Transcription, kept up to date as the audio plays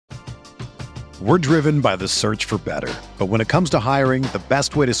We're driven by the search for better. But when it comes to hiring, the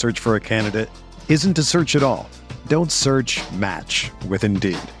best way to search for a candidate isn't to search at all. Don't search, match with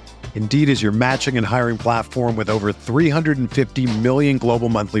Indeed. Indeed is your matching and hiring platform with over 350 million global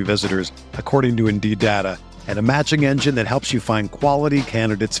monthly visitors, according to Indeed data, and a matching engine that helps you find quality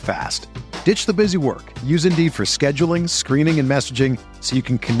candidates fast. Ditch the busy work. Use Indeed for scheduling, screening, and messaging so you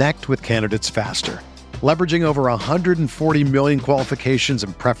can connect with candidates faster. Leveraging over 140 million qualifications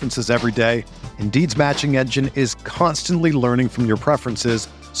and preferences every day, Indeed's matching engine is constantly learning from your preferences,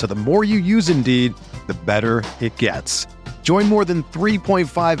 so the more you use Indeed, the better it gets. Join more than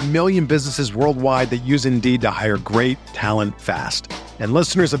 3.5 million businesses worldwide that use Indeed to hire great talent fast. And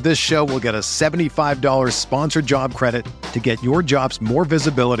listeners of this show will get a $75 sponsored job credit to get your jobs more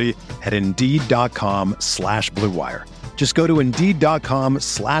visibility at Indeed.com/Blue Wire. Just go to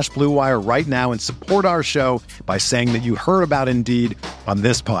Indeed.com/Blue Wire right now and support our show by saying that you heard about Indeed on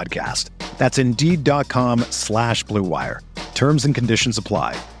this podcast. That's Indeed.com/Blue Wire. Terms and conditions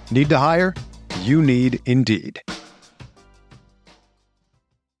apply. Need to hire? You need Indeed.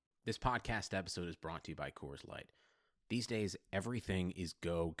 This podcast episode is brought to you by Coors Light. These days, everything is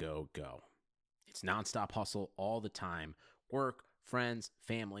go, go, go. It's nonstop hustle all the time. Work, friends,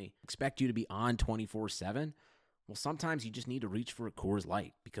 family, expect you to be on 24/7. Well, sometimes you just need to reach for a Coors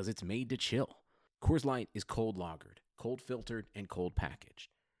Light because it's made to chill. Coors Light is cold lagered, cold filtered, and cold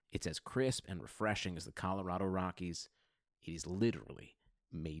packaged. It's as crisp and refreshing as the Colorado Rockies. It is literally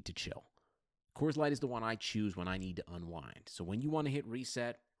made to chill. Coors Light is the one I choose when I need to unwind. So when you want to hit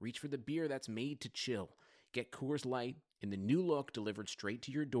reset, reach for the beer that's made to chill. Get Coors Light in the new look delivered straight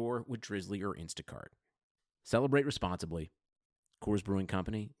to your door with Drizzly or Instacart. Celebrate responsibly. Coors Brewing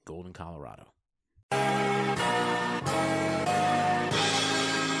Company, Golden, Colorado.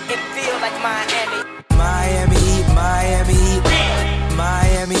 It feels like Miami. Miami, Miami,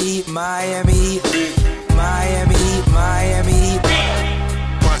 Miami, Miami, Miami, Miami, Miami,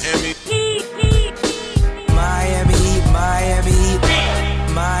 Miami, Miami,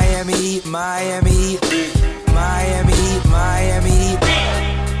 Miami, Miami, Miami, Miami.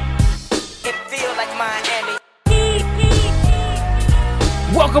 It feels like Miami.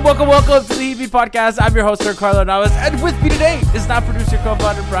 Welcome to the EV Podcast. I'm your host, Sir Carlo Navas, and with me today is not producer,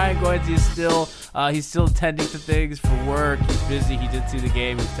 co-founder Brian Goins. He's still tending to things for work. He's busy. He did see the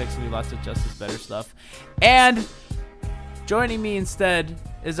game. He's texting me lots of Justice Better stuff. And joining me instead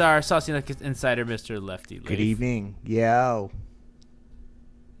is our Saucy Nuggets insider, Mr. Lefty Leaf. Good evening. Yo.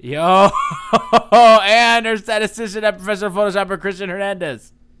 And our statistician and professional photoshopper, Christian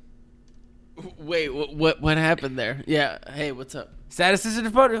Hernandez. Wait, what happened there? Yeah, hey, what's up? Statistician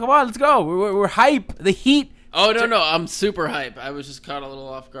and photo. Come on, let's go. We're hype. The Heat. Oh, no, I'm super hype. I was just caught a little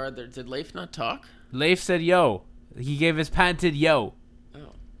off guard there. Did Leif not talk? Leif said yo. He gave his patented yo.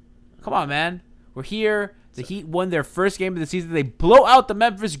 Oh. Come on, man. We're here. The Heat won their first game of the season. They blow out the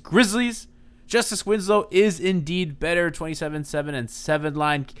Memphis Grizzlies. Justice Winslow is indeed better. 27-7 and 7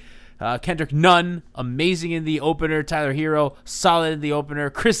 line. Kendrick Nunn, amazing in the opener. Tyler Hero, solid in the opener.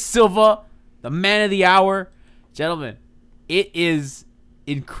 Chris Silva, the man of the hour. Gentlemen, it is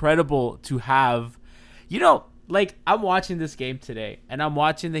incredible to have, I'm watching this game today, and I'm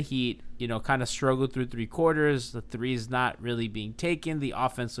watching the Heat, kind of struggle through three quarters. The three's not really being taken. The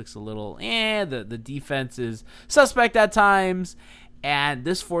offense looks a little, the defense is suspect at times. And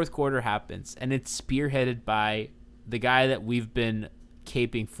this fourth quarter happens, and it's spearheaded by the guy that we've been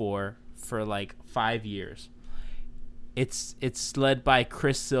caping for like 5 years. It's led by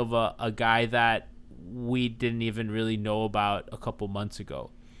Chris Silva, a guy that we didn't even really know about a couple months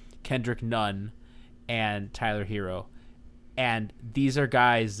ago. Kendrick Nunn and Tyler Hero. And these are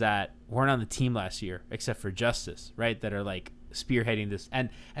guys that weren't on the team last year, except for Justice, right? That are like spearheading this.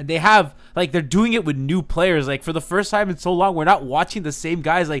 And they have, they're doing it with new players. Like, for the first time in so long, we're not watching the same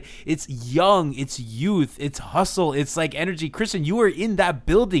guys. Like, it's young, it's youth, it's hustle, it's like energy. Christian, you were in that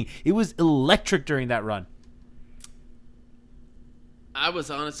building. It was electric during that run. I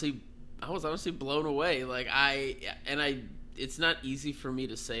was honestly blown away. It's not easy for me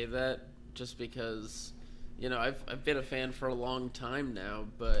to say that just because, I've been a fan for a long time now,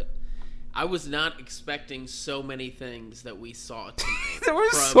 but I was not expecting so many things that we saw tonight. There were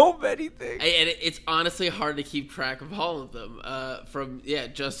so many things. And it's honestly hard to keep track of all of them.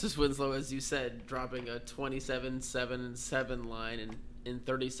 Justice Winslow, as you said, dropping a 27-7-7 line in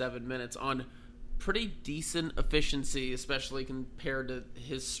 37 minutes on pretty decent efficiency, especially compared to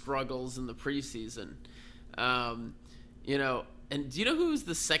his struggles in the preseason. And do you know who had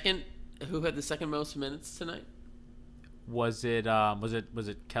the second most minutes tonight? Was it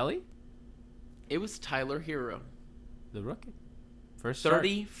Kelly? It was Tyler Hero. The rookie. First start.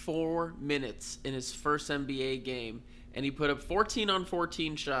 34 minutes in his first NBA game, and he put up 14 on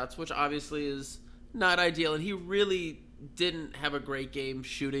 14 shots, which obviously is not ideal, and he really didn't have a great game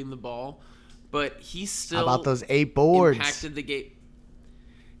shooting the ball, but he still How about those 8 boards? Impacted the game.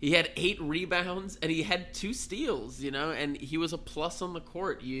 He had 8 rebounds and he had 2 steals, and he was a plus on the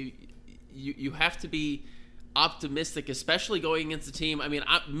court. You have to be optimistic, especially going against a team. I mean,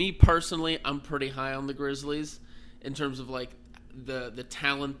 me personally, I'm pretty high on the Grizzlies in terms of like the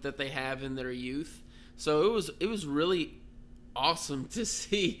talent that they have in their youth. So it was really awesome to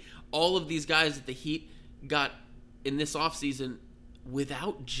see all of these guys that the Heat got in this offseason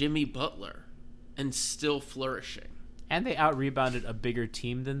without Jimmy Butler and still flourishing. And they out-rebounded a bigger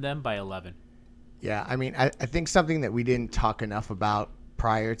team than them by 11. Yeah, I mean, I think something that we didn't talk enough about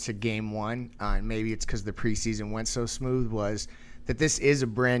prior to Game 1, and maybe it's because the preseason went so smooth, was that this is a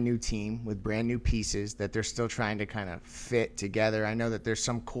brand new team with brand new pieces that they're still trying to kind of fit together. I know that there's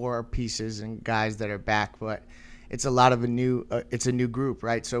some core pieces and guys that are back, but it's a lot of it's a new group,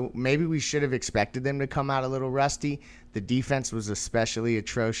 right? So maybe we should have expected them to come out a little rusty. The defense was especially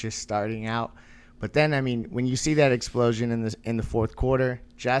atrocious starting out. But then, I mean, when you see that explosion in the fourth quarter,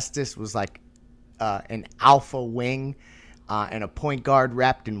 Justise was like an alpha wing and a point guard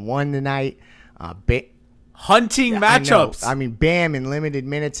wrapped in one tonight. Hunting matchups. I mean, Bam in limited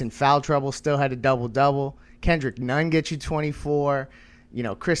minutes and foul trouble still had a double-double. Kendrick Nunn gets you 24.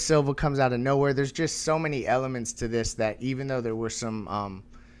 Chris Silva comes out of nowhere. There's just so many elements to this that even though there were some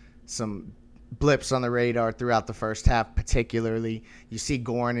blips on the radar throughout the first half, particularly, you see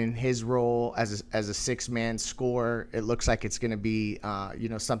Goran in his role as a six-man scorer. It looks like it's going to be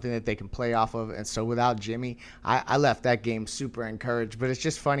something that they can play off of. And so without Jimmy, I left that game super encouraged. But it's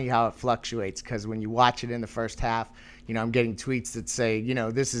just funny how it fluctuates, because when you watch it in the first half, I'm getting tweets that say,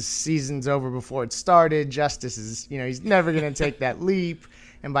 this is season's over before it started. Justise is, he's never going to take that leap.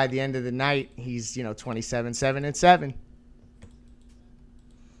 And by the end of the night, he's, 27, 7, and 7.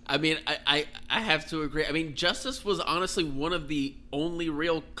 I mean, I have to agree. I mean, Justise was honestly one of the only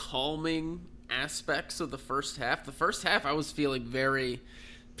real calming aspects of the first half. The first half, I was feeling very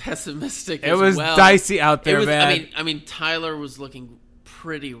pessimistic. It was dicey out there, man. I mean, Tyler was looking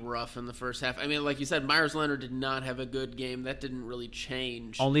pretty rough in the first half. I mean, like you said, Myers Leonard did not have a good game. That didn't really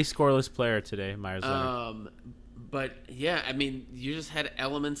change. Only scoreless player today, Myers Leonard. But yeah, I mean, you just had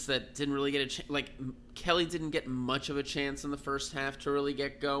elements that didn't really get a chance. Like Kelly didn't get much of a chance in the first half to really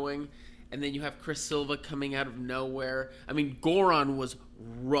get going, and then you have Chris Silva coming out of nowhere. I mean, Goran was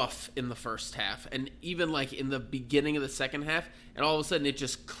rough in the first half, and even like in the beginning of the second half, and all of a sudden it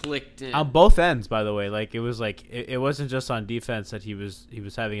just clicked in on both ends. By the way, like it wasn't just on defense that he was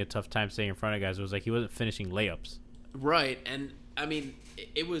having a tough time staying in front of guys. It was like he wasn't finishing layups. Right, and I mean,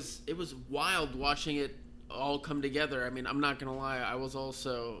 it was wild watching it all come together. I mean, I'm not gonna lie, I was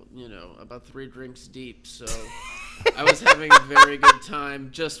also about 3 drinks deep, so I was having a very good time,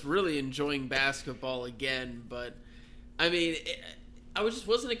 just really enjoying basketball again. But I mean, I just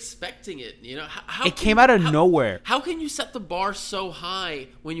wasn't expecting it. How it came out of nowhere. How can you set the bar so high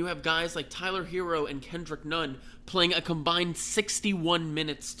when you have guys like Tyler Hero and Kendrick Nunn playing a combined 61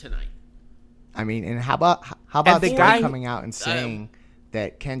 minutes tonight? I mean, and how about the guy coming out and saying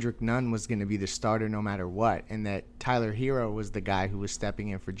that Kendrick Nunn was going to be the starter no matter what, and that Tyler Hero was the guy who was stepping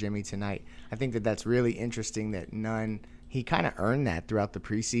in for Jimmy tonight. I think that that's really interesting that Nunn, he kind of earned that throughout the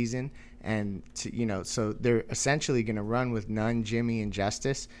preseason, and so they're essentially going to run with Nunn, Jimmy, and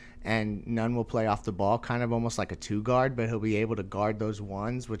Justise, and Nunn will play off the ball, kind of almost like a 2-guard, but he'll be able to guard those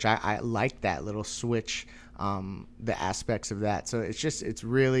ones, which I like that little switch, the aspects of that. So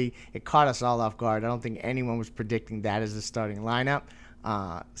it caught us all off guard. I don't think anyone was predicting that as the starting lineup.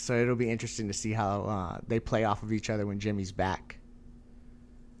 So it'll be interesting to see how they play off of each other when Jimmy's back.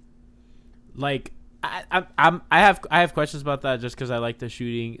 Like I have questions about that just because I like the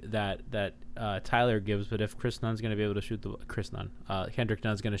shooting that Tyler gives, but if Kendrick Nunn's going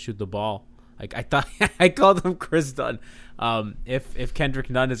to shoot the ball. Like I thought I called him Chris Dunn. If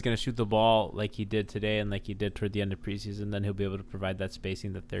Kendrick Nunn is going to shoot the ball like he did today and like he did toward the end of preseason, then he'll be able to provide that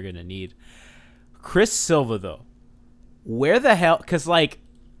spacing that they're going to need. Chris Silva though. Where the hell? Because, like,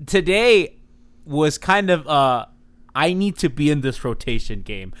 today was kind of I need to be in this rotation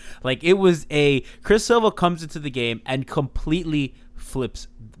game. Like, it was Chris Silva comes into the game and completely flips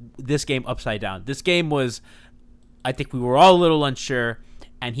this game upside down. This game was, I think we were all a little unsure,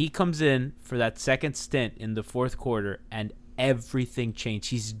 and he comes in for that second stint in the fourth quarter, and everything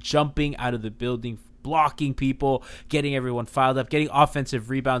changed. He's jumping out of the building blocking people, getting everyone filed up, getting offensive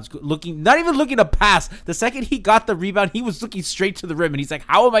rebounds, not even looking to pass. The second he got the rebound, he was looking straight to the rim, and he's like,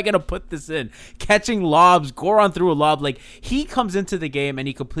 how am I going to put this in? Catching lobs, Goron threw a lob. Like, he comes into the game, and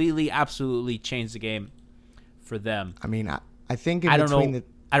he completely, absolutely changed the game for them. I mean, I think I don't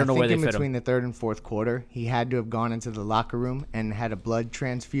know where they fit between him. the third and fourth quarter, he had to have gone into the locker room and had a blood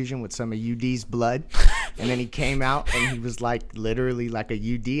transfusion with some of UD's blood, and then he came out and he was like literally like a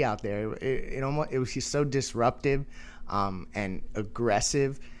UD out there. It was just so disruptive and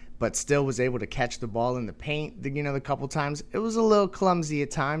aggressive, but still was able to catch the ball in the paint. The couple times it was a little clumsy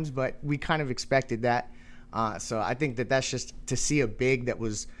at times, but we kind of expected that. So I think that's just to see a big that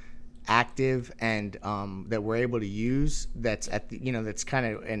was active and that we're able to use, that's at the, that's kind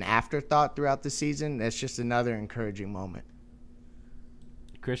of an afterthought throughout the season. That's just another encouraging moment.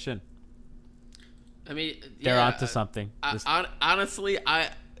 Christian, I mean, they're onto something. Honestly,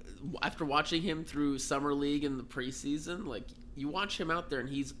 after watching him through summer league and the preseason, like, you watch him out there and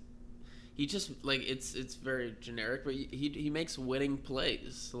he just, like, it's very generic, but he makes winning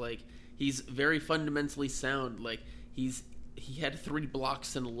plays. Like, he's very fundamentally sound. Like, he had 3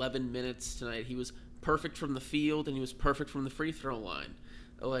 blocks in 11 minutes tonight. He was perfect from the field, and he was perfect from the free throw line.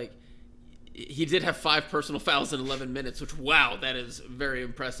 Like, he did have 5 personal fouls in 11 minutes, which, wow, that is very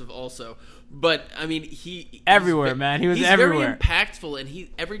impressive also. But, I mean, he was everywhere. Very impactful, and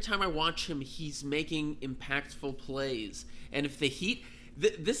every time I watch him, he's making impactful plays. And if the Heat...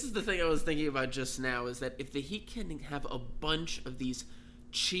 this is the thing I was thinking about just now, is that if the Heat can have a bunch of these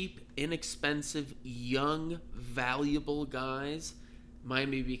cheap, inexpensive, young, valuable guys,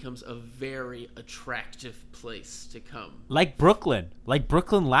 Miami becomes a very attractive place to come. Like Brooklyn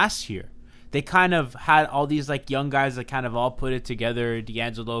last year. They kind of had all these like young guys that kind of all put it together.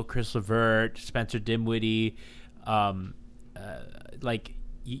 D'Angelo, Chris LeVert, Spencer Dinwiddie.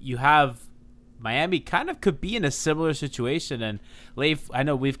 You have Miami kind of could be in a similar situation. And Leif, I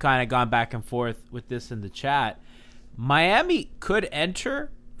know we've kind of gone back and forth with this in the chat. Miami could enter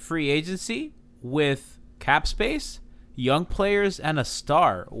free agency with cap space, young players, and a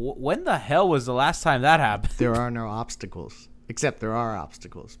star. When the hell was the last time that happened? There are no obstacles. Except there are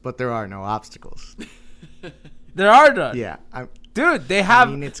obstacles, but there are no obstacles. There are none. Yeah. Dude, they have...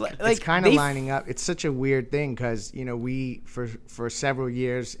 I mean, it's kind of lining up. It's such a weird thing because, we, for several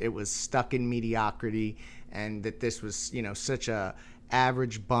years, it was stuck in mediocrity, and that this was, such a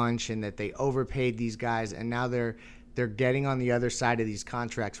average bunch, and that they overpaid these guys, and now they're getting on the other side of these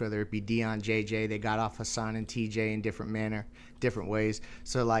contracts, whether it be Dion, JJ. They got off Hassan and TJ in different ways.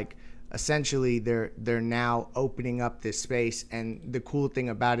 So, like, essentially, they're now opening up this space. And the cool thing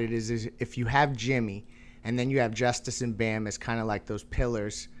about it is if you have Jimmy, and then you have Justise and Bam as kind of like those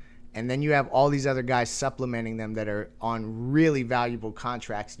pillars, and then you have all these other guys supplementing them that are on really valuable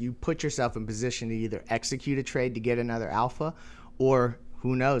contracts, you put yourself in position to either execute a trade to get another alpha, or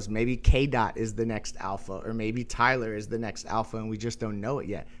who knows, maybe K-Dot is the next alpha, or maybe Tyler is the next alpha, and we just don't know it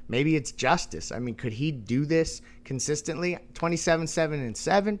yet. Maybe it's Justise. I mean, could he do this consistently? 27, 7, and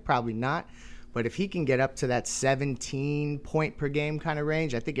 7? Probably not. But if he can get up to that 17 point per game kind of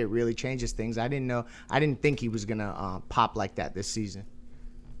range, I think it really changes things. I didn't think he was going to pop like that this season.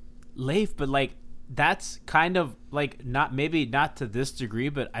 Leif, but like, that's kind of like, not to this degree,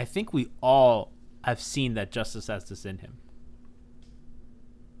 but I think we all have seen that Justise has this in him.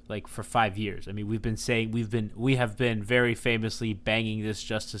 Like, for 5 years. I mean, we have been very famously banging this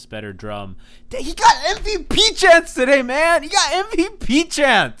Justise better drum. He got MVP chance today, man. He got MVP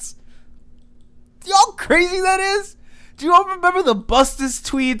chance. See how crazy that is? Do you all remember the Bustis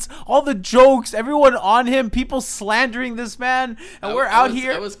tweets, all the jokes, everyone on him, people slandering this man, and we're out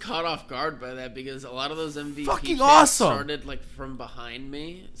here? I was caught off guard by that because a lot of those MVP fucking chants awesome started like from behind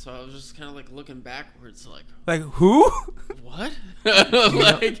me, so I was just kind of like looking backwards, like who? What?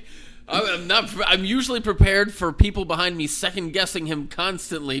 Like, I'm usually prepared for people behind me second guessing him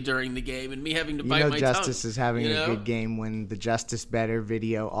constantly during the game and me having to bite my tongue. Justise is having a good game when the Justise Better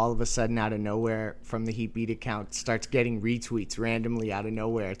video all of a sudden out of nowhere from the Heat Beat account starts getting retweets randomly out of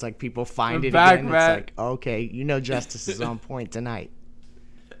nowhere. It's like people find it again. It's like, okay, Justise is on point tonight.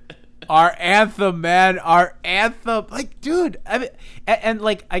 Our anthem, man. Our anthem. Like, dude. I mean, and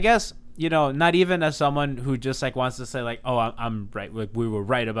like, I guess, not even as someone who just like wants to say like, oh, I'm right. Like, we were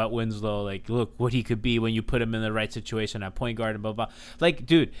right about Winslow. Like, look what he could be when you put him in the right situation at point guard and blah, blah. Like,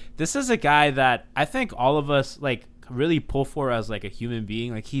 dude, this is a guy that I think all of us, like, really pull for as like a human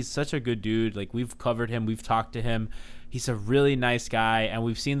being. Like, he's such a good dude. Like, we've covered him, we've talked to him. He's a really nice guy, and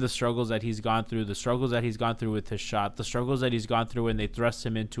we've seen the struggles that he's gone through, with his shot, the struggles that he's gone through when they thrust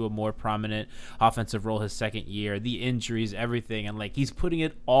him into a more prominent offensive role his second year, the injuries, everything. And like, he's putting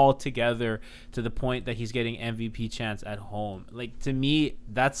it all together to the point that he's getting MVP chance at home. Like, to me,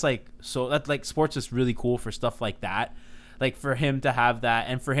 that's like sports is really cool for stuff like that. Like, for him to have that,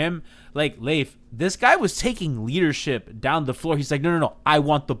 and for him, like, Leif, this guy was taking leadership down the floor. He's like, no, I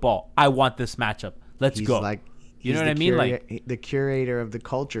want the ball. I want this matchup. Let's go. You know what I mean? Like, the curator of the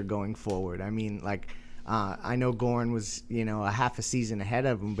culture going forward. I mean, like, I know Goran was, a half a season ahead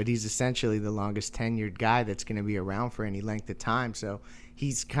of him, but he's essentially the longest tenured guy that's going to be around for any length of time. So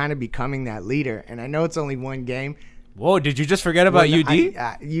he's kind of becoming that leader. And I know it's only one game. Whoa, did you just forget about UD?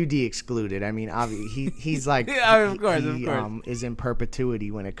 UD excluded. I mean, obviously, he's like, yeah, of course. Is in perpetuity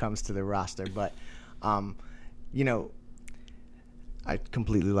when it comes to the roster. But, I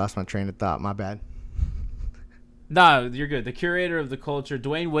completely lost my train of thought. My bad. No, you're good. The curator of the culture,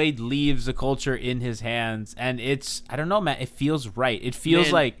 Dwayne Wade, leaves the culture in his hands, and it's, I don't know, man, it feels right. It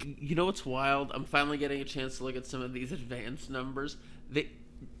feels like... You know what's wild? I'm finally getting a chance to look at some of these advanced numbers. The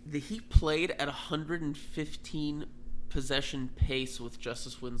Heat played at 115 possession pace with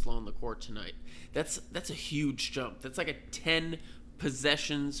Justise Winslow on the court tonight. That's a huge jump. That's like a 10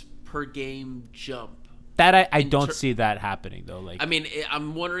 possessions per game jump. That I don't see that happening, though. Like, I mean,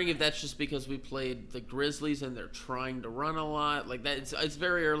 I'm wondering if that's just because we played the Grizzlies and they're trying to run a lot. Like, that, it's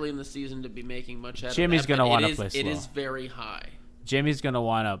very early in the season to be making much out of that. Jimmy's going to want to play slow. It is very high. Jimmy's going to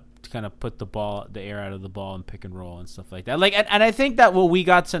want to kind of put the air out of the ball and pick and roll and stuff like that. Like, and I think that what we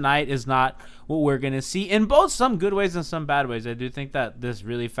got tonight is not what we're going to see in both some good ways and some bad ways. I do think that this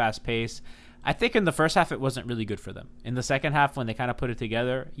really fast pace, I think in the first half, it wasn't really good for them. In the second half, when they kind of put it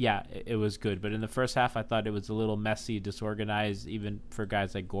together, yeah, it was good. But in the first half, I thought it was a little messy, disorganized, even for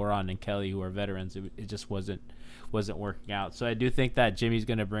guys like Goran and Kelly, who are veterans. It just wasn't working out. So I do think that Jimmy's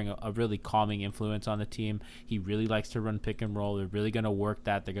going to bring a really calming influence on the team. He really likes to run pick and roll. They're really going to work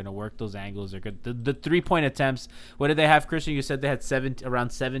that. They're going to work those angles. They're good. The 3-point attempts, what did they have, Christian? You said they had around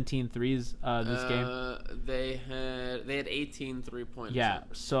 17 threes this game? They had 18 3-point Yeah,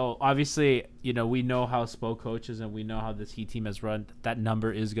 attempts. So obviously, we know how Spo coaches and we know how this Heat team has run. That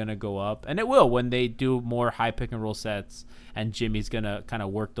number is going to go up, and it will when they do more high pick and roll sets, and Jimmy's going to kind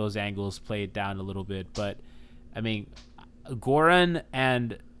of work those angles, play it down a little bit. But I mean, Goran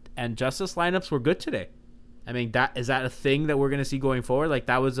and Justise lineups were good today. I mean, is that a thing that we're going to see going forward? Like,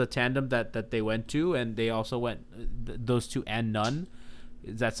 that was a tandem that they went to, and they also went those two and none.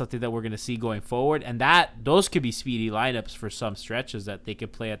 Is that something that we're going to see going forward? And those could be speedy lineups for some stretches that they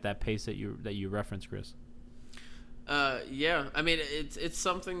could play at that pace that you referenced, Chris. Yeah, I mean, it's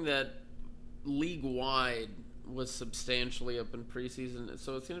something that league wide was substantially up in preseason,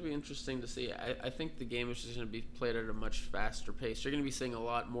 so it's going to be interesting to see. I think the game is just going to be played at a much faster pace. You're going to be seeing a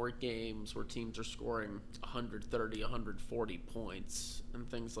lot more games where teams are scoring 130, 140 points and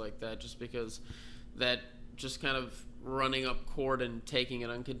things like that, just because that just kind of running up court and taking an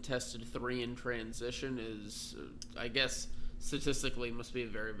uncontested 3 in transition is, I guess, statistically must be a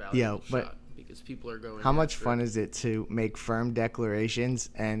very valuable shot because people are going. How much fun is it to make firm declarations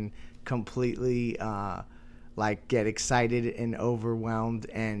and completely get excited and overwhelmed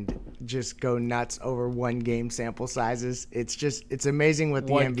and just go nuts over one game sample sizes? It's amazing what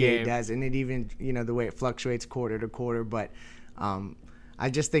the NBA does, and it even the way it fluctuates quarter to quarter. But I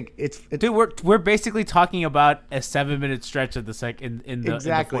just think it's dude. We're basically talking about a 7-minute stretch of the in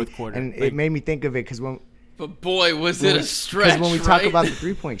the fourth quarter, and it made me think of it because But boy, was it a stretch! Because when we talk about the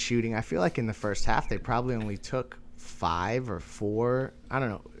 3-point shooting, I feel like in the first half they probably only took 5 or 4, I don't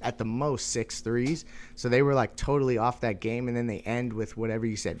know, at the most 6 threes. So they were totally off that game, and then they end with whatever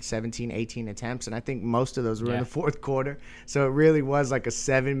you said, 17, 18 attempts, and I think most of those were in the fourth quarter. So it really was like a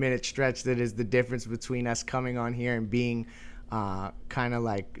 7-minute stretch that is the difference between us coming on here and being kind of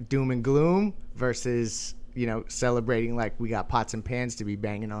like doom and gloom versus, celebrating like we got pots and pans to be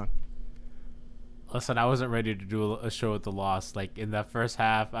banging on. Listen, I wasn't ready to do a show with the loss. Like, in that first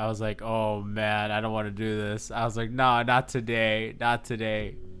half, I was like, oh, man, I don't want to do this. I was like, no, not today. Not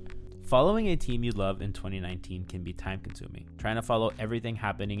today. Following a team you love in 2019 can be time-consuming. Trying to follow everything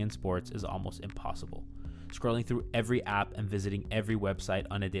happening in sports is almost impossible. Scrolling through every app and visiting every website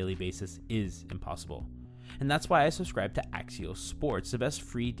on a daily basis is impossible. And that's why I subscribe to Axios Sports, the best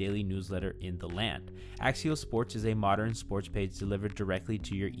free daily newsletter in the land. Axios Sports is a modern sports page delivered directly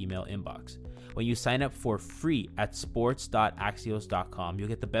to your email inbox. When you sign up for free at sports.axios.com, you'll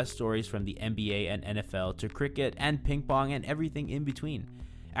get the best stories from the NBA and NFL to cricket and ping pong and everything in between.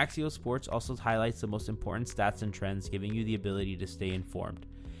 Axios Sports also highlights the most important stats and trends, giving you the ability to stay informed.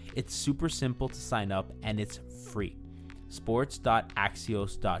 It's super simple to sign up, and it's free.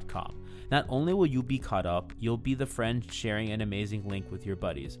 sports.axios.com. Not only will you be caught up, you'll be the friend sharing an amazing link with your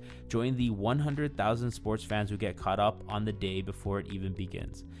buddies. Join the 100,000 sports fans who get caught up on the day before it even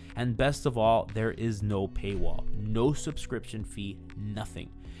begins. And best of all, there is no paywall, no subscription fee, nothing.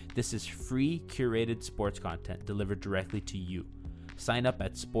 This is free curated sports content delivered directly to you. Sign up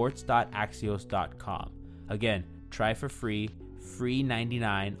at sports.axios.com. Again, try for free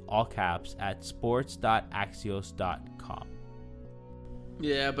 99, all caps, at sports.axios.com.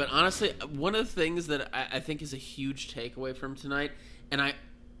 Yeah, but honestly, one of the things that I think is a huge takeaway from tonight, and I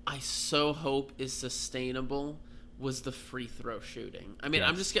so hope is sustainable, was the free throw shooting. I mean, Yes.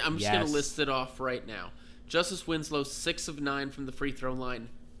 I'm just gonna list it off right now. Justice Winslow, 6 of 9 from the free throw line.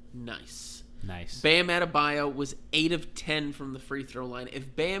 Nice. Bam Adebayo was 8 of 10 from the free throw line.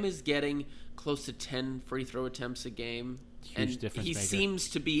 If Bam is getting close to 10 free throw attempts a game, Huge difference he maker. seems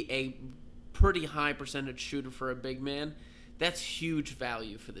to be a pretty high percentage shooter for a big man, that's huge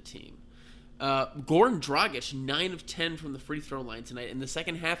value for the team. Goran Dragic, 9 of 10 from the free throw line tonight. In the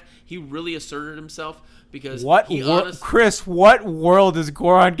second half, he really asserted himself because Chris, what world is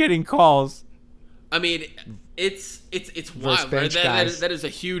Goran getting calls? I mean, it's wild. Right? That is a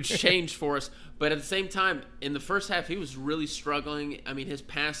huge change for us. But at the same time, in the first half, he was really struggling. I mean, his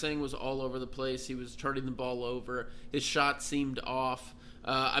passing was all over the place. He was turning the ball over. His shot seemed off.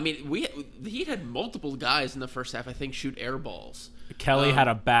 I mean, he had multiple guys in the first half, I think, shoot air balls. Kelly had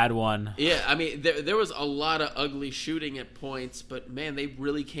a bad one. Yeah, I mean, there was a lot of ugly shooting at points, but, man, they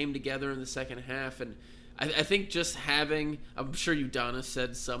really came together in the second half. And I think just having – I'm sure Udonis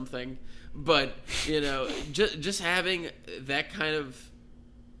said something, but, just having that kind of –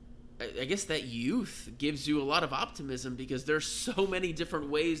 I guess that youth gives you a lot of optimism because there's so many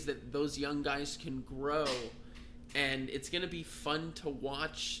different ways that those young guys can grow. And it's going to be fun to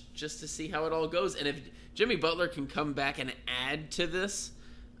watch just to see how it all goes. And if Jimmy Butler can come back and add to this,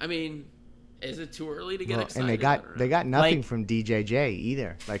 I mean, is it too early to get excited? And they got nothing from DJJ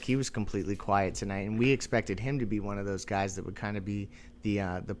either. Like, he was completely quiet tonight, and we expected him to be one of those guys that would kind of be the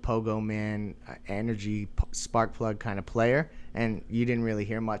pogo man, energy spark plug kind of player. And you didn't really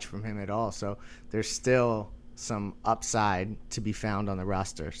hear much from him at all. So there's still some upside to be found on the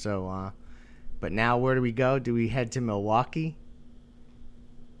roster. So. But now where do we go? Do we head to Milwaukee?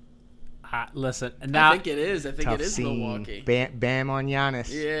 Listen, now I think it is. I think it is Milwaukee. Bam on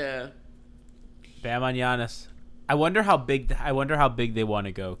Giannis. Yeah. Bam on Giannis. I wonder how big they want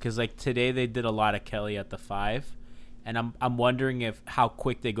to go, because like today they did a lot of Kelly at the 5, and I'm wondering how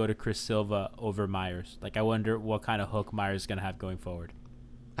quick they go to Chris Silva over Myers. Like, I wonder what kind of hook Myers is gonna have going forward.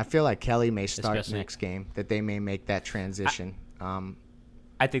 I feel like Kelly may start next game. That they may make that transition.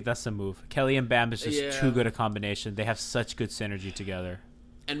 I think that's the move. Kelly and Bam is just too good a combination. They have such good synergy together.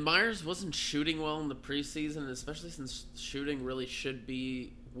 And Myers wasn't shooting well in the preseason, especially since shooting really should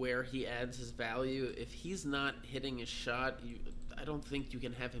be where he adds his value. If he's not hitting his shot, I don't think you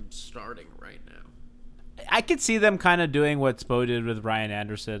can have him starting right now. I could see them kind of doing what Spo did with Ryan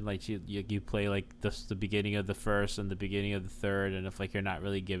Anderson. Like, you play like the beginning of the first and the beginning of the third, and if like you're not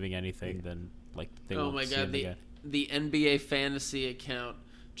really giving anything, then like they won't see him again. The NBA fantasy account.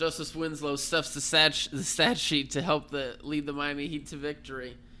 Justice Winslow stuffs the stat sheet to help lead the Miami Heat to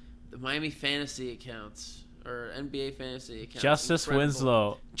victory. The Miami fantasy accounts, or NBA fantasy accounts. Justice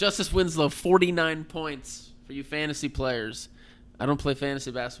Winslow, 49 points for you fantasy players. I don't play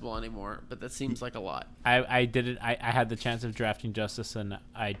fantasy basketball anymore, but that seems like a lot. I didn't. I had the chance of drafting Justice, and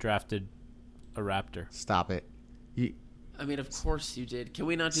I drafted a Raptor. Stop it. I mean, of course you did. Can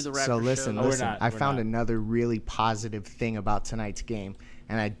we not do the Raptor So listen, show? listen. I found another really positive thing about tonight's game,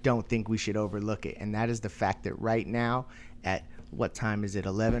 and I don't think we should overlook it. And that is the fact that right now, at what time is it?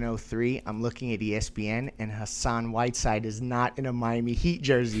 11:03. I'm looking at ESPN, and Hassan Whiteside is not in a Miami Heat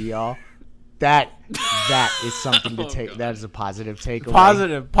jersey, y'all. That is something to take. That is a positive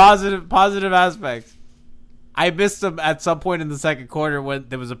takeaway. Positive aspects. I missed him at some point in the second quarter when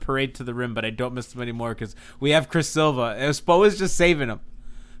there was a parade to the rim, but I don't miss him anymore because we have Chris Silva. Spo is just saving him.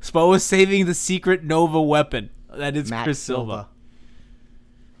 Spo is saving the secret Nova weapon. That is Chris Silva.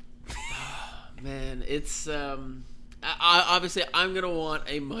 Man, it's obviously I'm gonna want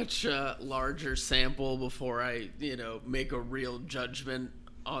a much larger sample before I make a real judgment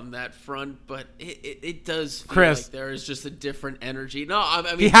on that front, but it does feel Chris, like there is just a different energy. No, I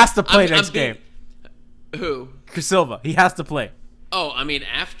mean he has to play next game. Who? Chris Silva. He has to play. Oh, I mean,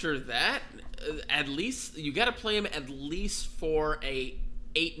 after that, at least you got to play him at least for a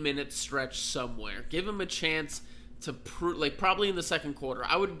 8-minute stretch somewhere. Give him a chance to prove, like, probably in the second quarter.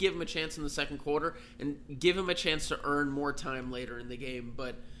 I would give him a chance in the second quarter and give him a chance to earn more time later in the game.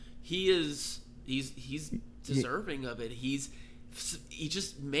 But he's deserving of it. He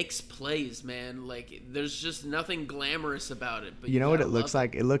just makes plays, man. Like, there's just nothing glamorous about it. But you know what it looks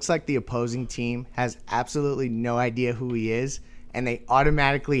like? It looks like the opposing team has absolutely no idea who he is, and they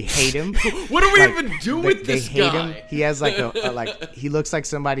automatically hate him. What do we even do with this guy? They hate guy? him. He has like he looks like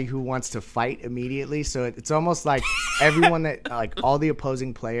somebody who wants to fight immediately. So it's almost like everyone that like all the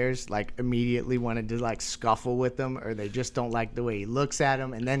opposing players like immediately wanted to like scuffle with him, or they just don't like the way he looks at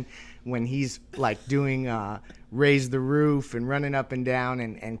him. And then when he's like doing raise the roof and running up and down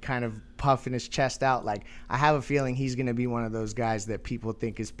and kind of puffing his chest out, like I have a feeling he's going to be one of those guys that people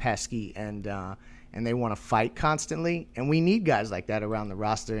think is pesky and they want to fight constantly, and we need guys like that around the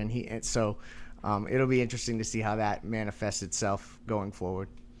roster. And so it'll be interesting to see how that manifests itself going forward.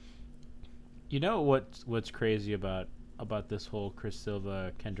 You know what's crazy about this whole Chris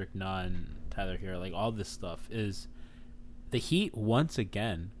Silva, Kendrick Nunn, Tyler Hero, like all this stuff is the Heat once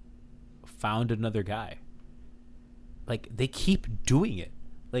again found another guy. Like they keep doing it.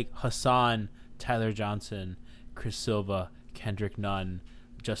 Like Hassan, Tyler Johnson, Chris Silva, Kendrick Nunn,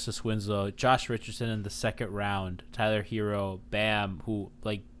 Justise Winslow, Josh Richardson in the second round, Tyler Hero, Bam, who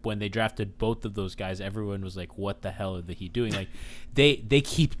like when they drafted both of those guys, everyone was like, "What the hell are the Heat doing?" Like they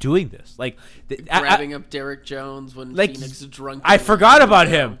keep doing this. Like grabbing up Derek Jones when like, Phoenix is drunk. I forgot about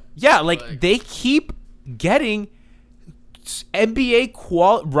him. Yeah, like they keep getting NBA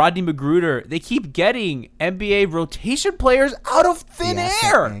Rodney Magruder. They keep getting NBA rotation players out of thin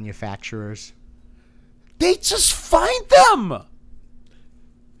air. Manufacturers. They just find them.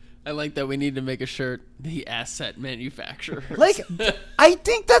 I like that we need to make a shirt, the asset manufacturer. Like, I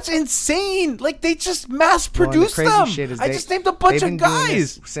think that's insane. Like, they just mass produce them. I just named a bunch of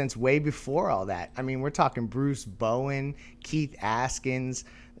guys. Since way before all that. I mean, we're talking Bruce Bowen, Keith Askins.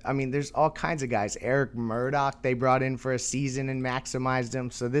 I mean, there's all kinds of guys. Eric Murdoch they brought in for a season and maximized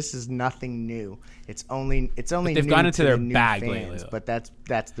him. So this is nothing new. It's only they've new gone into to their the new bag fans. lately, But that's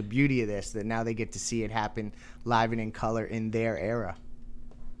the beauty of this, that now they get to see it happen live and in color in their era.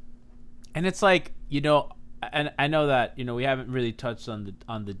 And it's like, you know, and I know that, you know, we haven't really touched on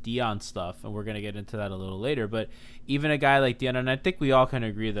the Dion stuff, and we're going to get into that a little later, but even a guy like Dion, and I think we all kind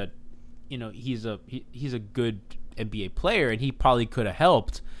of agree that, you know, he's a good NBA player, and he probably could have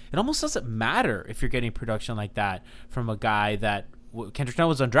helped. It almost doesn't matter if you're getting production like that from a guy that Kendrick Nunn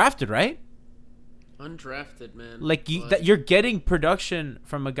was undrafted, right? Undrafted, man. Like you're getting production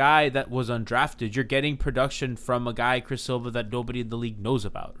from a guy that was undrafted. You're getting production from a guy, Chris Silva, that nobody in the league knows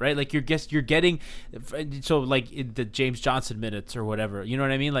about, right? Like you're getting, so like the James Johnson minutes or whatever. You know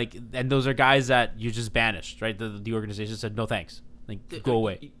what I mean? Like, and those are guys that you just banished, right? The organization said no thanks, like go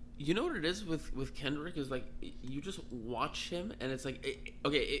away. You know what it is with Kendrick is like you just watch him and it's like,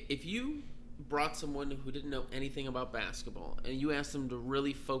 okay, if you brought someone who didn't know anything about basketball and you asked them to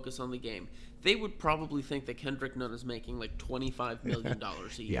really focus on the game, they would probably think that Kendrick Nunn is making like $25 million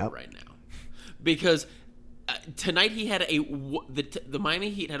a year right now. Because tonight he had the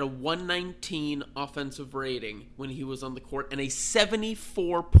Miami Heat had a 119 offensive rating when he was on the court and a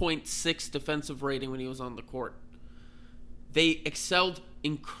 74.6 defensive rating when he was on the court. They excelled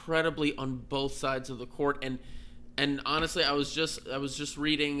incredibly on both sides of the court, and honestly, I was just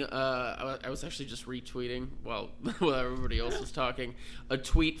reading. I was actually just retweeting while everybody else was talking a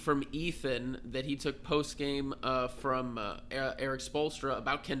tweet from Ethan that he took post game from Eric Spoelstra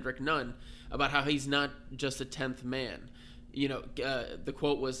about Kendrick Nunn, about how he's not just a 10th man. You know, the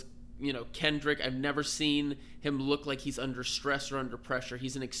quote was, you know, Kendrick, I've never seen him look like he's under stress or under pressure.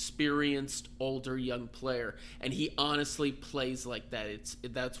 He's an experienced, older, young player, and he honestly plays like that.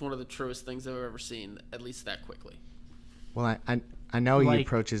 That's one of the truest things I've ever seen, at least that quickly. Well, I know he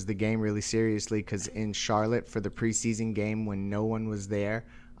approaches the game really seriously because in Charlotte for the preseason game when no one was there,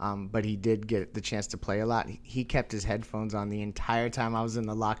 but he did get the chance to play a lot. He kept his headphones on the entire time I was in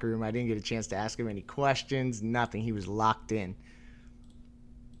the locker room. I didn't get a chance to ask him any questions, nothing. He was locked in.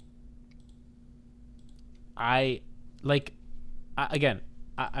 I don't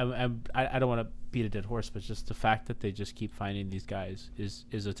want to beat a dead horse, but just the fact that they just keep finding these guys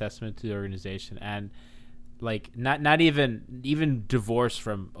is a testament to the organization. And like not even divorce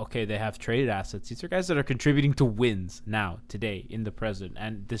from, okay, they have traded assets. These are guys that are contributing to wins now, today, in the present.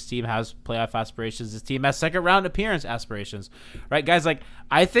 And this team has playoff aspirations. This team has second round appearance aspirations, right? Guys, like,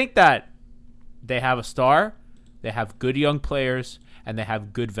 I think that they have a star, they have good young players, and they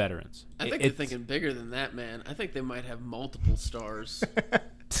have good veterans. I think they're thinking bigger than that, man. I think they might have multiple stars.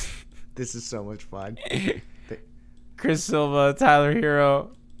 This is so much fun. Chris Silva, Tyler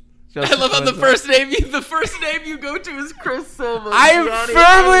Hero, I love how the first name you go to is Chris Silva. I am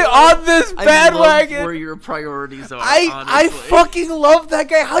firmly on this bandwagon. I love where your priorities are. I fucking love that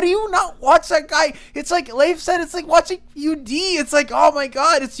guy. How do you not watch that guy? It's like Leif said, it's like watching UD. It's like, oh my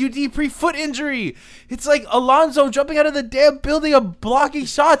god, it's UD pre-foot injury. It's like Alonso jumping out of the damn building and blocking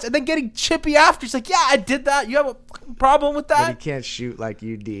shots and then getting chippy after. He's like, yeah, I did that. You have a problem with that? But he can't shoot like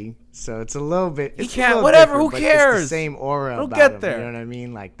UD. So it's a little bit. He can't. Whatever. Who cares? It's the same aura. He'll about get him, there. You know what I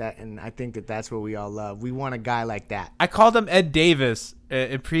mean? Like that, and I think that's what we all love. We want a guy like that. I called him Ed Davis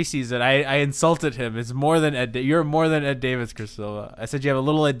in preseason. I insulted him. It's more than Ed. You're more than Ed Davis, Chris Silva. I said you have a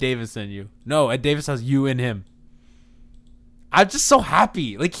little Ed Davis in you. No, Ed Davis has you in him. I'm just so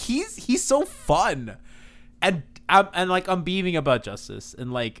happy. Like he's so fun, and I'm beaming about Justise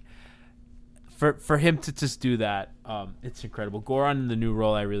and like. For him to just do that, it's incredible. Goran in the new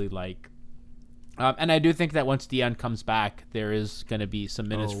role I really like. And I do think that once Dion comes back, there is going to be some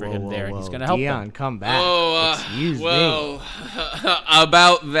minutes for him there, and he's going to help Dion, them. come back. Excuse me.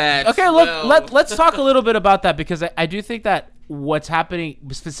 About that. Okay, let's talk a little bit about that, because I do think that what's happening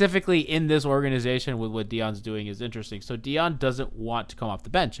specifically in this organization with what Dion's doing is interesting. So Dion doesn't want to come off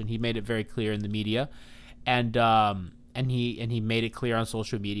the bench, and he made it very clear in the media. And he made it clear on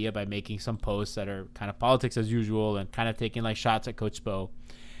social media by making some posts that are kind of politics as usual and kind of taking like shots at Coach Spo.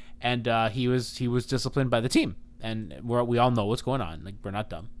 And he was disciplined by the team, and we all know what's going on. Like, we're not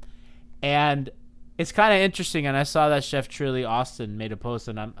dumb. And it's kind of interesting. And I saw that Chef Trilly Austin made a post,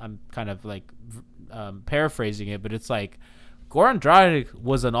 and I'm kind of like paraphrasing it, but it's like Goran Dragic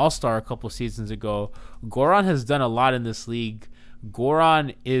was an all-star a couple seasons ago. Goran has done a lot in this league.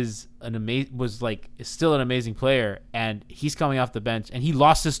 Goran is still an amazing player, and he's coming off the bench, and he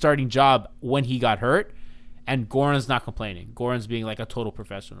lost his starting job when he got hurt, and Goran's not complaining. Goran's being like a total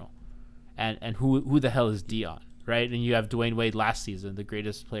professional. And who the hell is Dion, right? And you have Dwayne Wade last season, the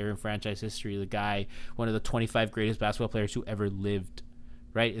greatest player in franchise history, the guy, one of the 25 greatest basketball players who ever lived,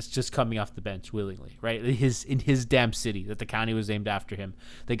 right? It's just coming off the bench willingly, right? In his damn city that the county was named after him.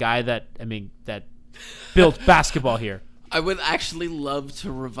 The guy that built basketball here. I would actually love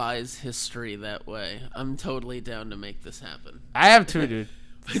to revise history that way. I'm totally down to make this happen. I am too, dude.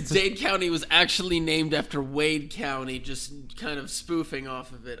 But Dade County was actually named after Wade County, just kind of spoofing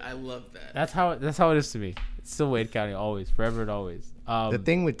off of it. I love that. That's how it is to me. It's still Wade County, always, forever and always. The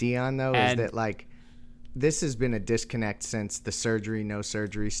thing with Dion, though, is that like this has been a disconnect since the surgery, no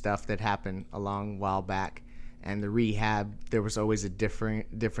surgery stuff that happened a long while back. And the rehab, there was always a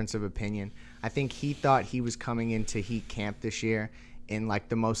difference of opinion. I think he thought he was coming into Heat camp this year in like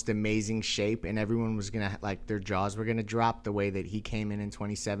the most amazing shape, and everyone was gonna like their jaws were gonna drop the way that he came in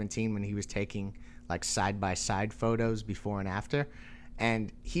 2017 when he was taking like side by side photos before and after.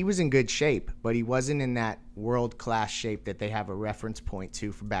 And he was in good shape, but he wasn't in that world-class shape that they have a reference point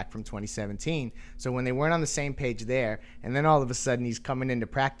to back from 2017. So when they weren't on the same page there, and then all of a sudden he's coming into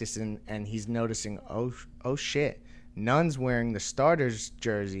practice and he's noticing, oh shit, Nunn's wearing the starter's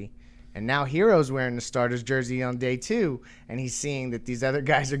jersey, and now Hero's wearing the starter's jersey on day 2, and he's seeing that these other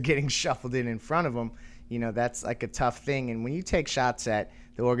guys are getting shuffled in front of him. You know, that's like a tough thing. And when you take shots at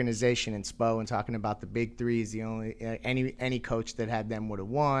the organization and Spo and talking about the big three is the only any coach that had them would have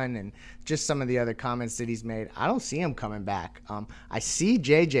won, and just some of the other comments that he's made, I don't see him coming back. I see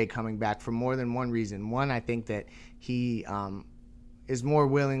JJ coming back for more than one reason. One, I think that he is more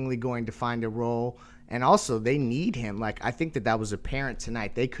willingly going to find a role, and also they need him. Like, I think that was apparent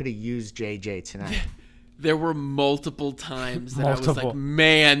tonight. They could have used JJ tonight. There were multiple times that I was like,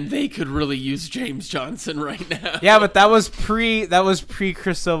 man, they could really use James Johnson right now. Yeah, but that was pre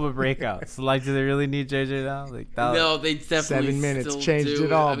Chris Silva breakout. So like, do they really need JJ now? Like, no, they definitely 7 minutes still changed do.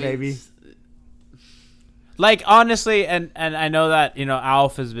 it all, baby. Like, honestly, and I know that, you know,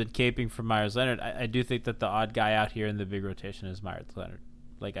 Alf has been caping for Myers Leonard. I do think that the odd guy out here in the big rotation is Myers Leonard.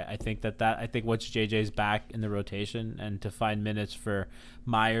 Like, I think I think once JJ's back in the rotation, and to find minutes for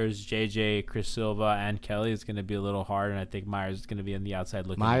Myers, JJ, Chris Silva, and Kelly is going to be a little hard, and I think Myers is going to be on the outside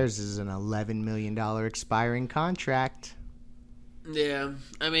looking. Myers is an $11 million expiring contract. Yeah,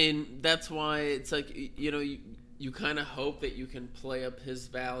 I mean, that's why it's like, you know, you kind of hope that you can play up his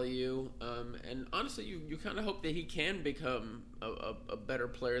value, and honestly, you kind of hope that he can become a better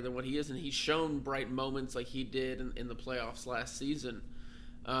player than what he is, and he's shown bright moments like he did in the playoffs last season.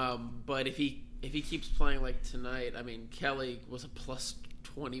 But if he keeps playing like tonight, I mean, Kelly was a plus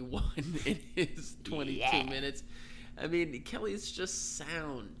 21 in his 22 minutes. I mean, Kelly's just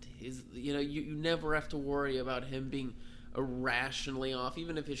sound. You never have to worry about him being irrationally off,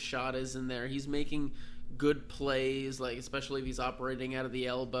 even if his shot is in there. He's making good plays, like especially if he's operating out of the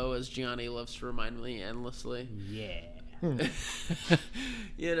elbow, as Gianni loves to remind me endlessly. Yeah.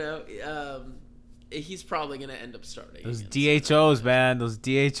 you know, he's probably going to end up starting. Those DHOs, man. Those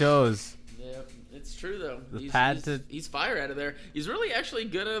DHOs. Yeah, it's true though. He's fire out of there. He's really actually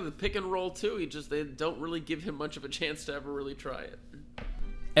good at the pick and roll too. They don't really give him much of a chance to ever really try it.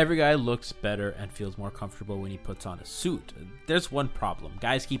 Every guy looks better and feels more comfortable when he puts on a suit. There's one problem.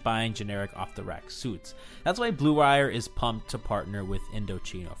 Guys keep buying generic off-the-rack suits. That's why Blue Wire is pumped to partner with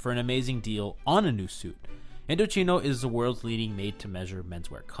Indochino for an amazing deal on a new suit. Indochino is the world's leading made-to-measure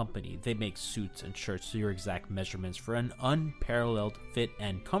menswear company. They make suits and shirts to your exact measurements for an unparalleled fit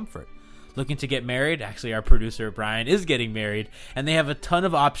and comfort. Looking to get married? Actually, our producer, Brian, is getting married, and they have a ton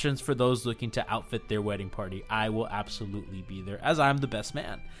of options for those looking to outfit their wedding party. I will absolutely be there, as I'm the best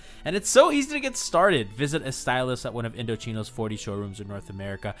man. And it's so easy to get started. Visit a stylist at one of Indochino's 40 showrooms in North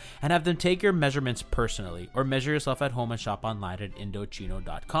America and have them take your measurements personally, or measure yourself at home and shop online at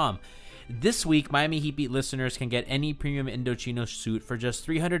Indochino.com. This week, Miami Heat Beat listeners can get any premium Indochino suit for just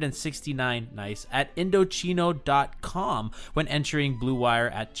 $369 nice at Indochino.com when entering Blue Wire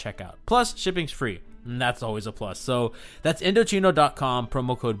at checkout. Plus, shipping's free, and that's always a plus. So that's Indochino.com,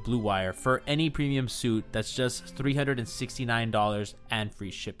 promo code Blue Wire for any premium suit. That's just $369 and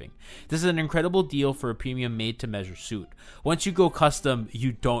free shipping. This is an incredible deal for a premium made-to-measure suit. Once you go custom,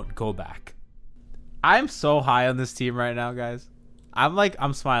 you don't go back. I'm so high on this team right now, guys.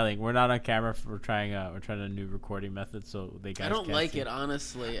 I'm smiling. We're not on camera. We're trying a new recording method, so they guys. I don't can't like see. it,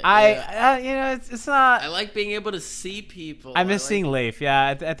 honestly. It's not. I like being able to see people. I miss seeing Leif.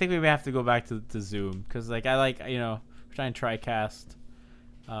 Yeah, I think we may have to go back to Zoom because we're trying TriCast.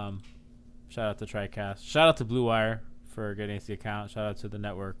 Shout out to TriCast. Shout out to Blue Wire for getting us the account. Shout out to the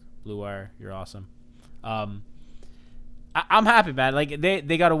network, Blue Wire. You're awesome. I'm happy, man. Like they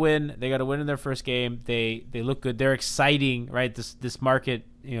got to win. They got to win in their first game. They look good. They're exciting, right? This market,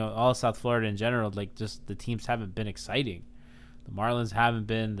 all of South Florida in general, like just the teams haven't been exciting. The Marlins haven't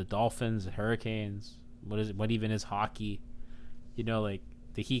been. The Dolphins, the Hurricanes. What even is hockey? Like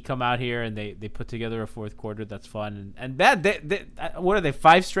the Heat come out here and they put together a fourth quarter that's fun and what are they?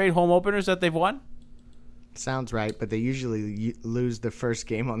 5 straight home openers that they've won? Sounds right, but they usually lose the first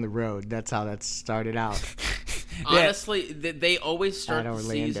game on the road. That's how that started out. Honestly, they always start the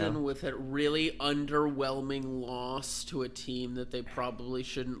season with a really underwhelming loss to a team that they probably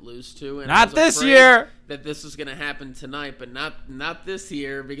shouldn't lose to. And not this year. That this was going to happen tonight, but not this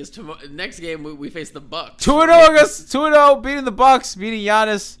year because next game we face the Bucks. 2-0, beating the Bucks, beating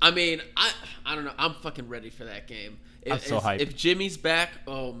Giannis. I mean, I don't know. I'm fucking ready for that game. I'm so hyped. If Jimmy's back,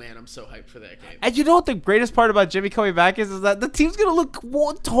 oh man, I'm so hyped for that game. And you know what the greatest part about Jimmy coming back is that the team's going to look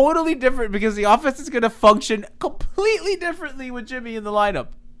totally different because the offense is going to function completely differently with Jimmy in the lineup.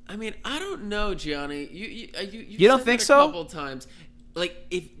 I mean, I don't know, Gianni. You don't think so? A couple times, like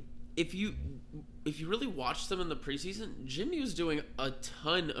if you really watched them in the preseason, Jimmy was doing a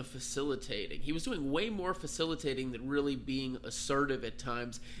ton of facilitating. He was doing way more facilitating than really being assertive at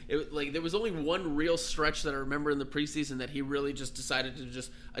times. There was only one real stretch that I remember in the preseason that he really just decided to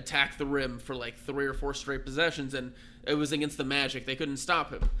just attack the rim for like 3 or 4 straight possessions, and it was against the Magic. They couldn't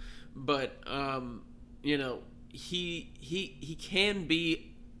stop him. But he can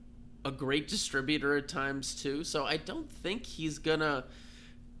be a great distributor at times too. So I don't think he's gonna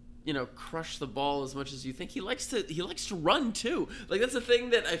crush the ball as much as you think. He likes to run too. Like that's the thing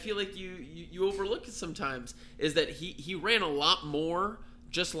that I feel like you overlook sometimes is that he ran a lot more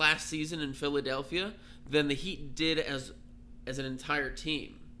just last season in Philadelphia than the Heat did as an entire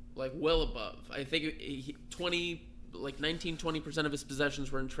team. Like well above. I think 19-20% of his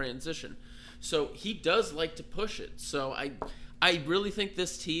possessions were in transition. So he does like to push it. So I really think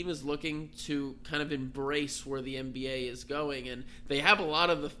this team is looking to kind of embrace where the NBA is going, and they have a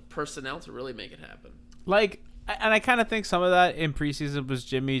lot of the personnel to really make it happen. And I kind of think some of that in preseason was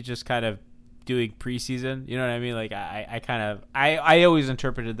Jimmy just kind of doing preseason. You know what I mean? Like I always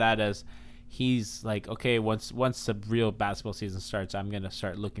interpreted that as he's like, okay, once the real basketball season starts, I'm gonna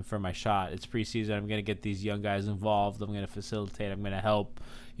start looking for my shot. It's preseason. I'm gonna get these young guys involved. I'm gonna facilitate. I'm gonna help.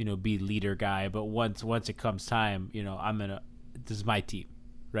 Be leader guy. But once it comes time, this is my team,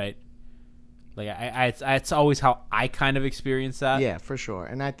 right? Like it's always how I kind of experience that. Yeah, for sure.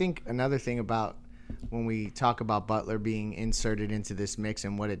 And I think another thing about when we talk about Butler being inserted into this mix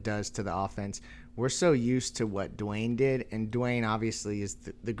and what it does to the offense, we're so used to what Dwayne did, and Dwayne obviously is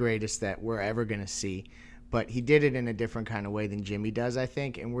the greatest that we're ever going to see, but he did it in a different kind of way than Jimmy does, I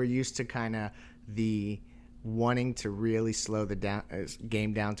think, and we're used to kind of the wanting to really slow the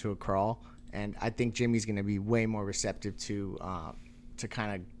game down to a crawl. And I think Jimmy's going to be way more receptive to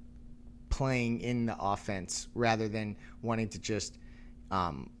kind of playing in the offense rather than wanting to just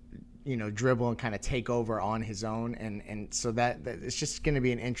dribble and kind of take over on his own. And so that it's just going to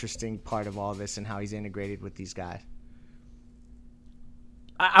be an interesting part of all this and how he's integrated with these guys.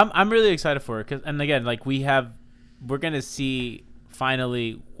 I'm really excited for it. And again, like we're going to see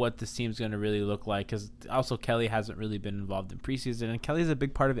finally what this team's going to really look like. Because also Kelly hasn't really been involved in preseason. And Kelly's a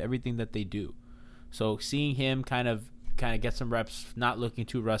big part of everything that they do. So seeing him kind of get some reps, not looking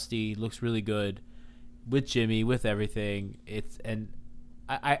too rusty, looks really good with Jimmy, with everything.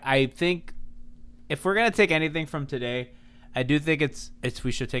 I think if we're gonna take anything from today, I do think it's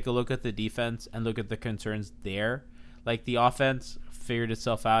we should take a look at the defense and look at the concerns there. Like the offense figured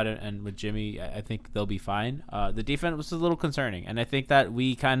itself out, and with Jimmy, I think they'll be fine. The defense was a little concerning, and I think that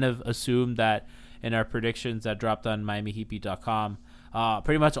we kind of assumed that in our predictions that dropped on MiamiHeatBeat.com.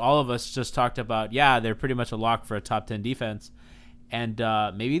 Pretty much all of us just talked about, they're pretty much a lock for a top 10 defense. And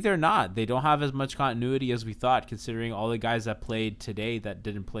maybe they're not. They don't have as much continuity as we thought, considering all the guys that played today that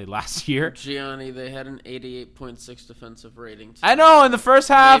didn't play last year. Gianni, they had an 88.6 defensive rating. I know, in the first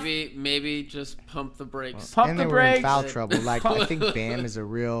half. Maybe just pump the brakes. And they were in foul trouble. Like, I think Bam is a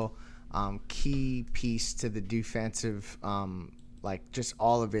real key piece to the defensive, just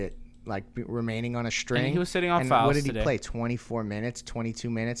all of it. Like remaining on a string. And he was sitting on fouls. What did he today. play? 24 minutes,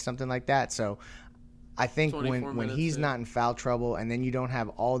 22 minutes, something like that. So I think when he's not in foul trouble and then you don't have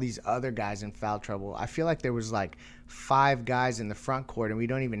all these other guys in foul trouble, I feel like there was like 5 guys in the front court, and we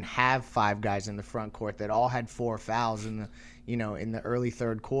don't even have 5 guys in the front court that all had 4 fouls in the early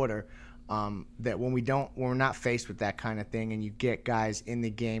third quarter. That when we're not faced with that kind of thing, and you get guys in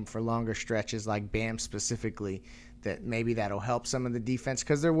the game for longer stretches, like Bam specifically, that maybe that'll help some of the defense,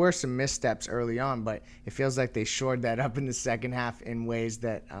 because there were some missteps early on, but it feels like they shored that up in the second half in ways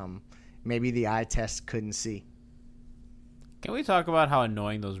that maybe the eye test couldn't see. Can we talk about how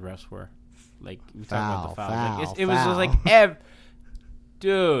annoying those refs were? Like, we talked about the fouls. Foul, it was just like,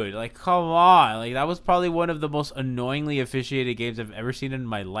 dude, like, come on. Like, that was probably one of the most annoyingly officiated games I've ever seen in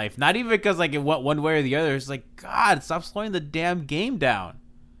my life. Not even because, like, it went one way or the other. It's like, God, stop slowing the damn game down.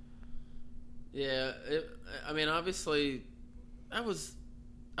 Yeah, obviously, I was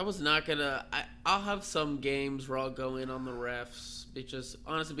not gonna. I'll have some games where I'll go in on the refs, because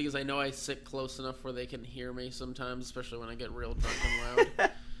I know I sit close enough where they can hear me sometimes, especially when I get real drunk and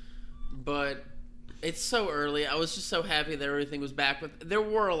loud. But it's so early. I was just so happy that everything was back. But there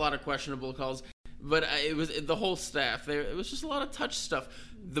were a lot of questionable calls. But it was the whole staff. It was just a lot of touch stuff.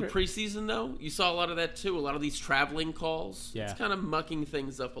 The preseason, though, you saw a lot of that, too. A lot of these traveling calls. Yeah. It's kind of mucking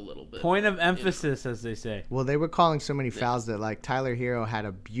things up a little bit. Point of emphasis, as they say. Well, they were calling so many fouls that, like, Tyler Hero had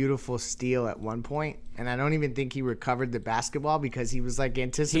a beautiful steal at one point, and I don't even think he recovered the basketball because he was, like,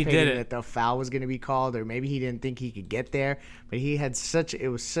 anticipating that the foul was going to be called, or maybe he didn't think he could get there. But he had it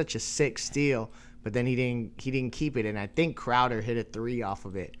was such a sick steal, but then he didn't keep it, and I think Crowder hit a 3 off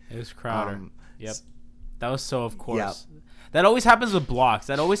of it. It was Crowder. Yep. That was so, of course. Yep. That always happens with blocks.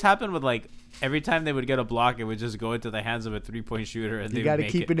 That always happened with, like, every time they would get a block, it would just go into the hands of a 3-point shooter. And you got to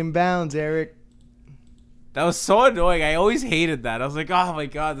keep it in bounds, Eric. That was so annoying. I always hated that. I was like, oh, my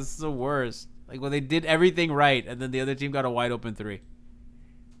God, this is the worst. Like, when they did everything right, and then the other team got a wide open 3.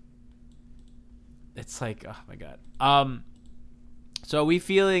 It's like, oh, my God. So are we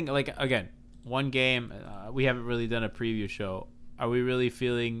feeling, like, again, one game, we haven't really done a preview show. Are we really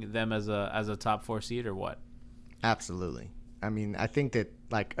feeling them as a top 4 seed or what? Absolutely. I mean, I think that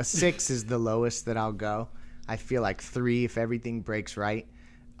like a 6 is the lowest that I'll go. I feel like 3 if everything breaks right.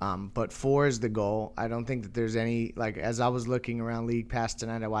 But 4 is the goal. I don't think that there's any, like, as I was looking around League Pass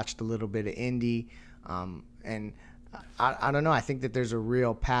tonight, I watched a little bit of Indy. And I don't know. I think that there's a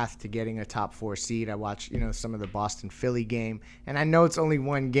real path to getting a top 4 seed. I watched, some of the Boston-Philly game. And I know it's only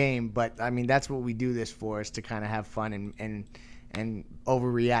one game, but, I mean, that's what we do this for, is to kind of have fun and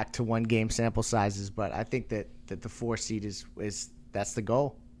overreact to one game sample sizes. But I think that the 4 seed is that's the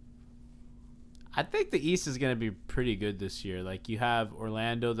goal. I think the East is going to be pretty good this year. Like, you have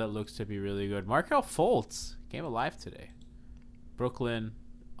Orlando that looks to be really good. Markelle Fultz came alive today. Brooklyn,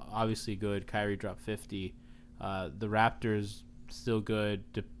 obviously good. Kyrie dropped 50. The Raptors, still good.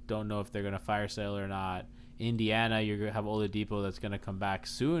 Don't know if they're going to fire sale or not. Indiana, you're going to have Oladipo that's going to come back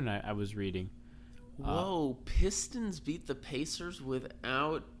soon, I was reading. Whoa, Pistons beat the Pacers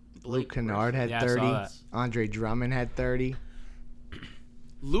without Blake Luke Kennard had 30. Andre Drummond had 30.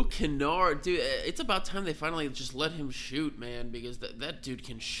 Luke Kennard, dude, it's about time they finally just let him shoot, man, because that dude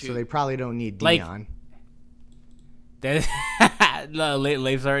can shoot. So they probably don't need Dion.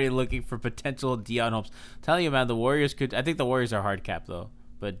 Leif's already looking for potential Dion hopes. I'm telling you, man, the Warriors could. I think the Warriors are hard cap though,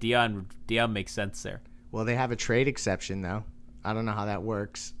 but Dion makes sense there. Well, they have a trade exception though. I don't know how that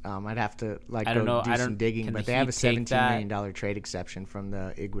works. I'd have to I don't know. do some digging, Can but the they have a Heat take $17 million trade exception from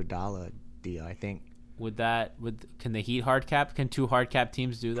the Iguodala deal, I think. Can the Heat hard cap? Can 2 hard cap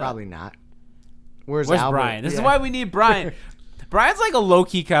teams do that? Probably not. Where's Albert? Brian? This is why we need Brian. Brian's like a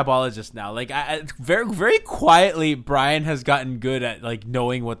low-key capologist now. Like, very, very quietly, Brian has gotten good at like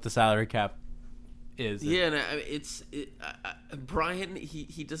knowing what the salary cap is. Yeah, and I mean, Brian,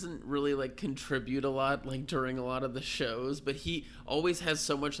 he doesn't really like contribute a lot like during a lot of the shows, but he always has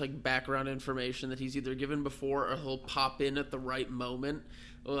so much like background information that he's either given before or he'll pop in at the right moment.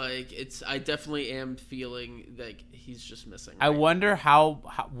 Like, I definitely am feeling like he's just missing. I wonder how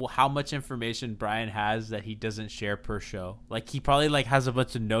much information Brian has that he doesn't share per show. Like, he probably like has a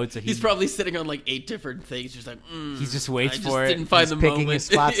bunch of notes that he's probably sitting on like 8 different things, just like he just waits for it. Didn't find he's the picking moment. his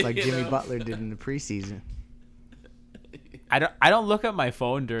spots like Jimmy Butler did in the preseason. I don't look at my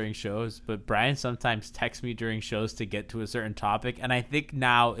phone during shows, but Brian sometimes texts me during shows to get to a certain topic, and I think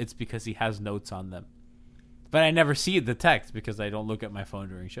now it's because he has notes on them. But I never see the text because I don't look at my phone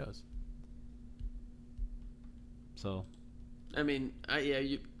during shows. So, I mean,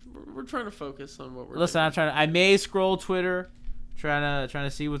 we're trying to focus on what we're listen. doing. I may scroll Twitter, trying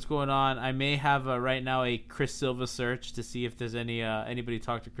to see what's going on. I may have right now a Chris Silva search to see if there's anybody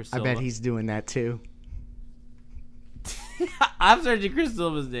talk to Chris Silva. I bet he's doing that too. I'm searching Chris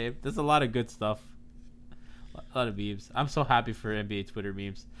Silva's name. There's a lot of good stuff. A lot of memes. I'm so happy for NBA Twitter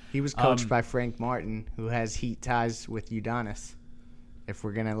memes. He was coached by Frank Martin, who has Heat ties with Udonis. If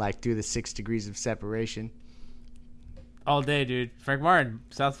we're gonna like do the 6 degrees of separation, all day, dude. Frank Martin,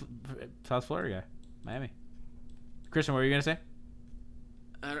 South Florida guy, Miami. Christian, what were you gonna say?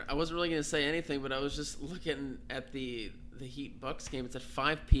 I wasn't really gonna say anything, but I was just looking at the Heat Bucks game. It's at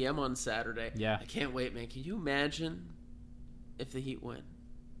 5 p.m. on Saturday. Yeah, I can't wait, man. Can you imagine if the Heat win?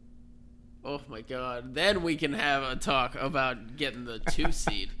 Oh my God! Then we can have a talk about getting the 2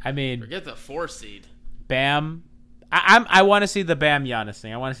 seed. I mean, forget the 4 seed. Bam. I want to see the Bam Giannis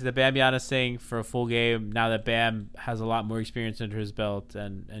thing. I want to see the Bam Giannis thing for a full game. Now that Bam has a lot more experience under his belt,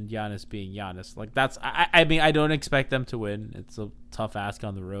 and Giannis being Giannis, like that's. I mean, I don't expect them to win. It's a tough ask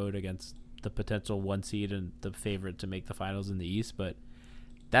on the road against the potential 1 seed and the favorite to make the finals in the East, but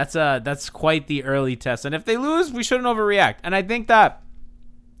that's quite the early test. And if they lose, we shouldn't overreact. And I think that.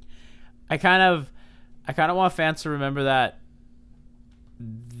 I kind of want fans to remember that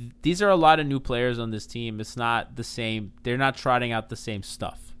these are a lot of new players on this team. It's not the same. They're not trotting out the same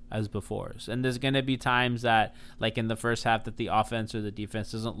stuff as before. And there's going to be times that, like in the first half, that the offense or the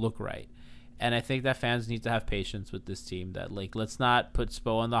defense doesn't look right. And I think that fans need to have patience with this team. That, like, let's not put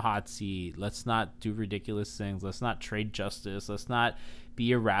Spo on the hot seat. Let's not do ridiculous things. Let's not trade Justice. Let's not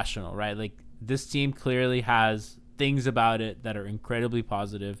be irrational, right? Like, this team clearly has things about it that are incredibly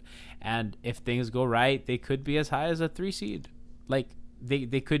positive, and if things go right, they could be as high as a 3 seed. Like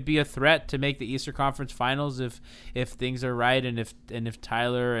they could be a threat to make the Eastern Conference Finals if things are right, and if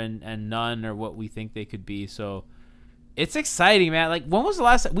Tyler and Nunn are what we think they could be. So it's exciting, man. Like, when was the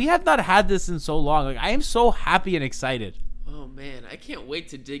last time? We have not had this in so long. Like, I am so happy and excited. Oh man, I can't wait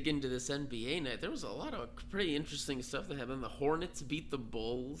to dig into this NBA night. There was a lot of pretty interesting stuff that happened. The Hornets beat the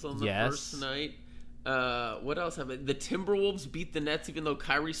Bulls on the first night. What else happened? The Timberwolves beat the Nets even though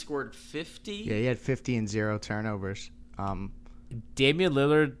Kyrie scored 50. Yeah, he had 50 and 0 turnovers. Damian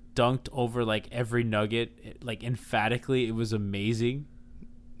Lillard dunked over like every nugget, like emphatically. It was amazing.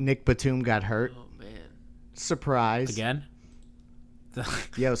 Nick Batum got hurt. Oh man. Surprise. Again.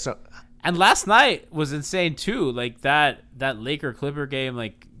 And last night was insane too. Like that Laker Clipper game,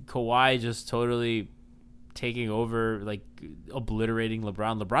 like Kawhi just totally taking over, like obliterating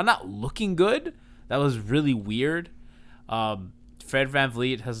LeBron. LeBron not looking good. That was really weird. Fred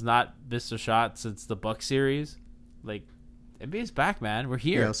VanVleet has not missed a shot since the Bucks series. Like, NBA's back, man. We're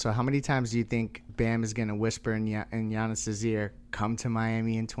here. Yo, so how many times do you think Bam is going to whisper in Giannis's ear, come to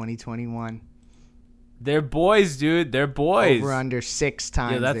Miami in 2021? They're boys, dude. They're boys. Over under 6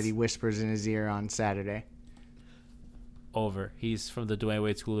 times that he whispers in his ear on Saturday. Over. He's from the Dwayne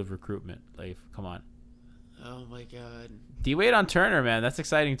Wade School of Recruitment. Like, come on. Oh, my God. D-Wade on Turner, man. That's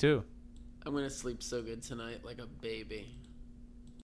exciting, too. I'm going to sleep so good tonight like a baby.